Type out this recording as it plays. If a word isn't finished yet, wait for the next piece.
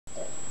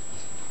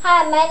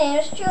Hi, my name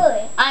is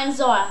Julie. I'm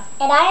Zora.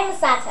 And I am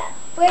Sata.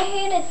 We're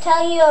here to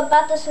tell you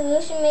about the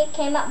solution we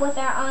came up with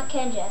our Aunt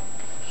Kendra.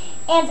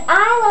 And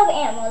I love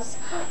animals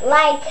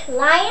like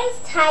lions,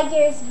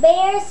 tigers,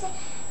 bears,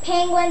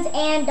 penguins,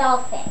 and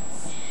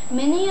dolphins.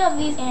 Many of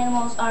these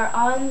animals are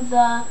on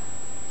the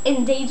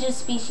endangered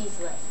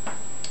species list.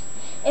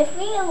 If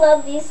we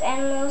love these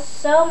animals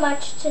so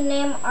much to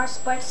name our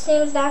sports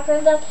teams after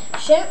them,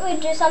 shouldn't we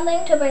do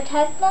something to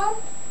protect them?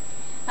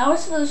 Our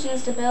solution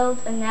is to build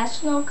a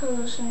national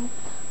coalition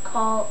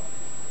called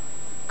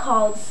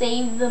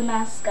Save the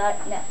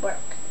Mascot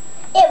Network.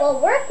 It will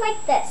work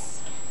like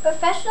this.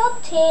 Professional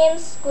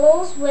teams,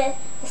 schools with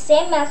the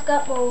same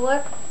mascot will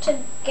work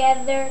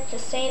together to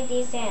save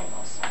these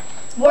animals.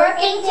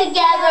 Working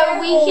together,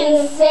 we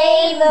can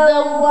save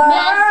the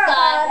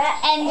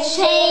mascot and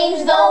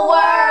change the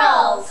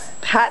world.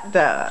 Hot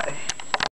dog.